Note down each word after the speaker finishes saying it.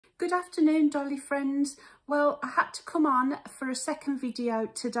Good afternoon, Dolly friends. Well, I had to come on for a second video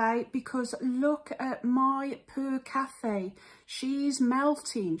today because look at my poor Kathy. She's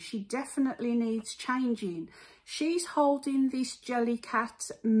melting. She definitely needs changing. She's holding this Jellycat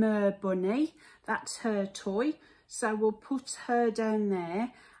Mer Bunny. That's her toy. So we'll put her down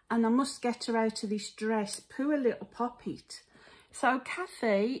there and I must get her out of this dress. Poor little poppet. So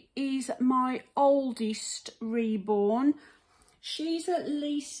Kathy is my oldest reborn. She's at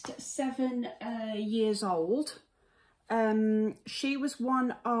least 7 years old. She was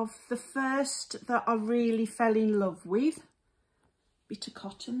one of the first that I really fell in love with. Bit of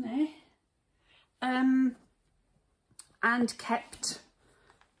cotton there. And kept.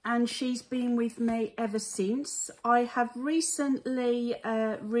 And she's been with me ever since. I have recently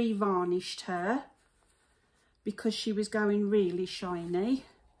re-varnished her because she was going really shiny.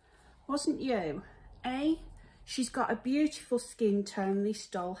 Wasn't you? Eh? She's got a beautiful skin tone, this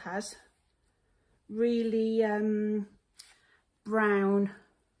doll has. Really brown,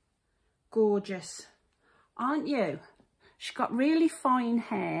 gorgeous, aren't you? She's got really fine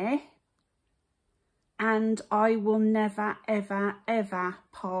hair and I will never, ever, ever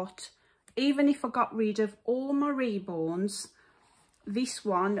part. Even if I got rid of all my reborns, this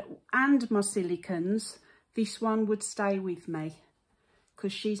one and my silicons, this one would stay with me.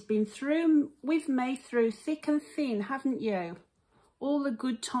 Because she's been with me through thick and thin, haven't you? All the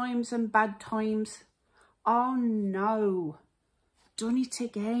good times and bad times. Oh no, done it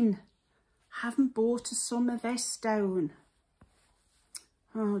again. Haven't bought a summer vest down.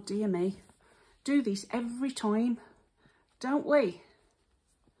 Oh dear me. Do this every time, don't we?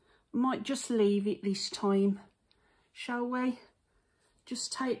 Might just leave it this time, shall we?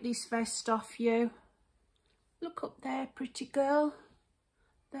 Just take this vest off you. Look up there, pretty girl.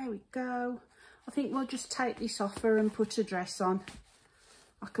 There we go. I think we'll just take this off her and put a dress on.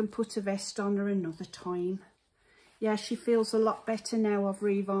 I can put a vest on her another time. Yeah, she feels a lot better now I've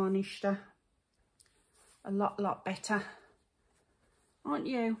re-varnished her. A lot better. Aren't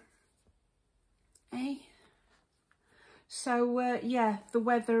you? Eh? So, yeah, the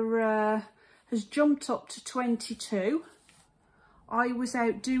weather has jumped up to 22. I was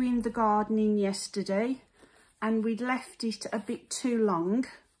out doing the gardening yesterday and we'd left it a bit too long.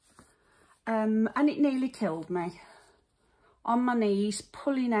 And it nearly killed me. On my knees,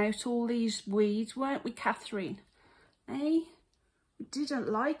 pulling out all these weeds, weren't we, Catherine? Eh? We didn't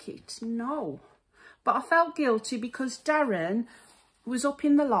like it, no. But I felt guilty because Darren was up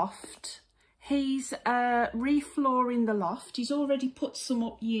in the loft. He's reflooring the loft. He's already put some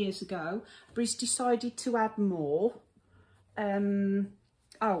up years ago, but he's decided to add more. Oh,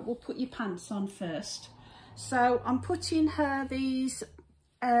 we'll put your pants on first. So I'm putting her these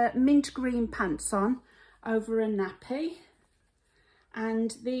mint green pants on over a nappy,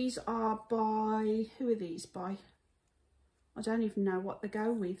 and these are by, who are these by? I don't even know what they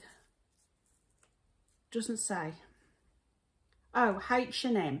go with. Doesn't say. Oh,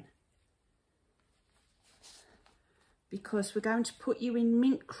 H&M, because we're going to put you in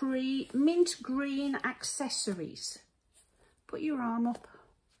mint green accessories. Put your arm up,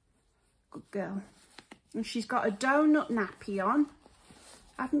 good girl. And she's got a donut nappy on,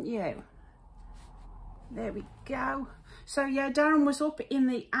 haven't you? There we go. So yeah, Darren was up in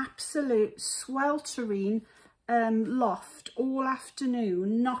the absolute sweltering loft all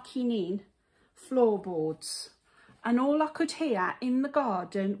afternoon, knocking in floorboards. And all I could hear in the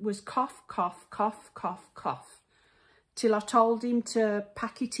garden was cough, cough, cough, cough, cough, till I told him to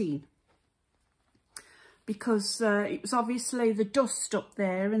pack it in. Because it was obviously the dust up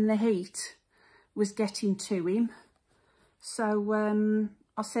there and the heat was getting to him. So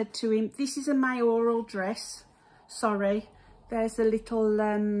I said to him, this is a mayoral dress. Sorry, there's a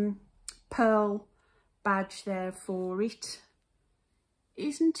little pearl badge there for it.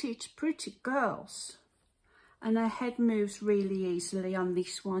 Isn't it pretty, girls? And her head moves really easily on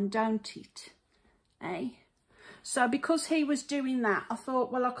this one, don't it? Eh? So because he was doing that, I thought,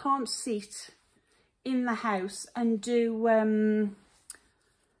 well, I can't sit in the house and do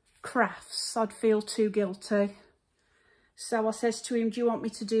crafts. I'd feel too guilty. So I says to him, do you want me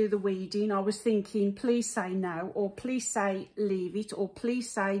to do the weeding? I was thinking, please say no, or please say leave it, or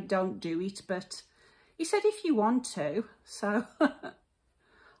please say don't do it. But he said, if you want to. So,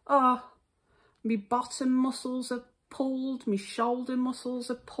 oh, my bottom muscles are pulled, my shoulder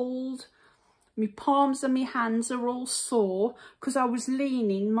muscles are pulled, my palms and my hands are all sore because I was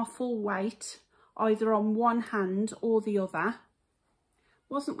leaning my full weight either on one hand or the other.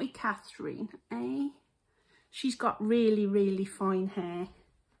 Wasn't we, Catherine, eh? She's got really, really fine hair.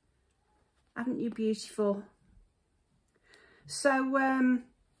 Haven't you, beautiful? So,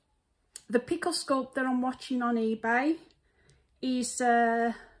 The pickle sculpt that I'm watching on eBay is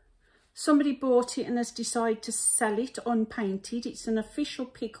somebody bought it and has decided to sell it unpainted. It's an official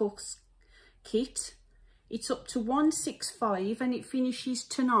pickle kit. It's up to 165 and it finishes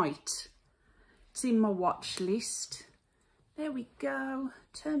tonight. It's in my watch list. There we go.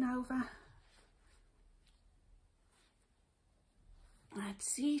 Turn over.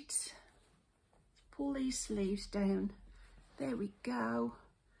 That's it. Pull these sleeves down. There we go.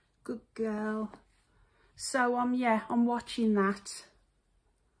 Good girl. So I'm watching that.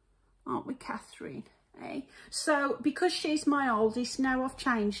 Aren't we, Catherine? Eh? So because she's my oldest, now I've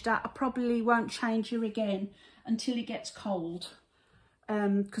changed her. I probably won't change her again until it gets cold.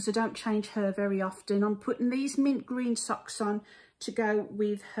 Because I don't change her very often. I'm putting these mint green socks on to go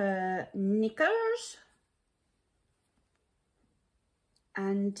with her knickers.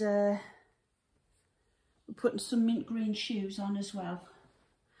 And we're putting some mint green shoes on as well.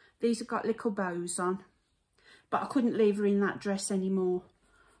 These have got little bows on. But I couldn't leave her in that dress anymore.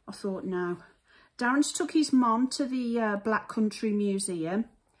 I thought, no. Darren's took his mum to the Black Country Museum.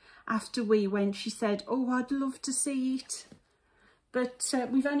 After we went, she said, oh, I'd love to see it. But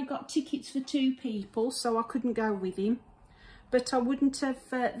we've only got tickets for 2 people, so I couldn't go with him. But I wouldn't have...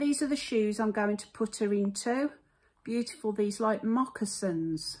 these are the shoes I'm going to put her into. Beautiful, these like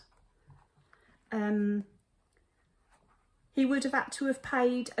moccasins. He would have had to have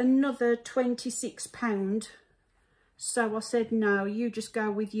paid another £26. So I said, no, you just go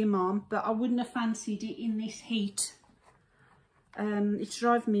with your mum. But I wouldn't have fancied it in this heat. It's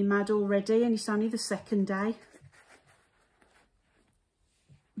driving me mad already, and it's only the 2nd day.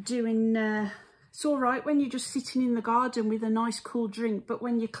 It's all right when you're just sitting in the garden with a nice cool drink, but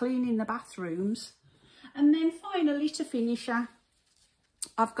when you're cleaning the bathrooms. And then finally, to finish her,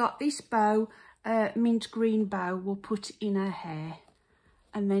 I've got this bow, mint green bow we'll put in her hair.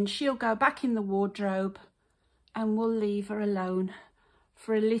 And then she'll go back in the wardrobe and we'll leave her alone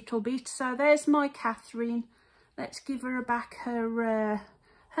for a little bit. So there's my Catherine. Let's give her back her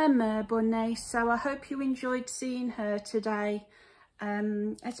mer bunny. So I hope you enjoyed seeing her today.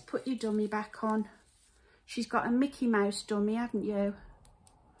 Let's put your dummy back on. She's got a Mickey Mouse dummy, haven't you?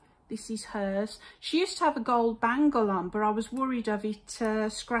 This is hers. She used to have a gold bangle on, but I was worried of it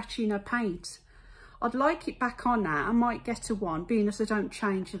scratching her paint. I'd like it back on now. I might get her one, being as I don't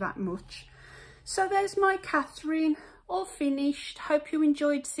change her that much. So there's my Catherine, all finished. Hope you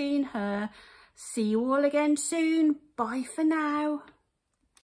enjoyed seeing her. See you all again soon. Bye for now.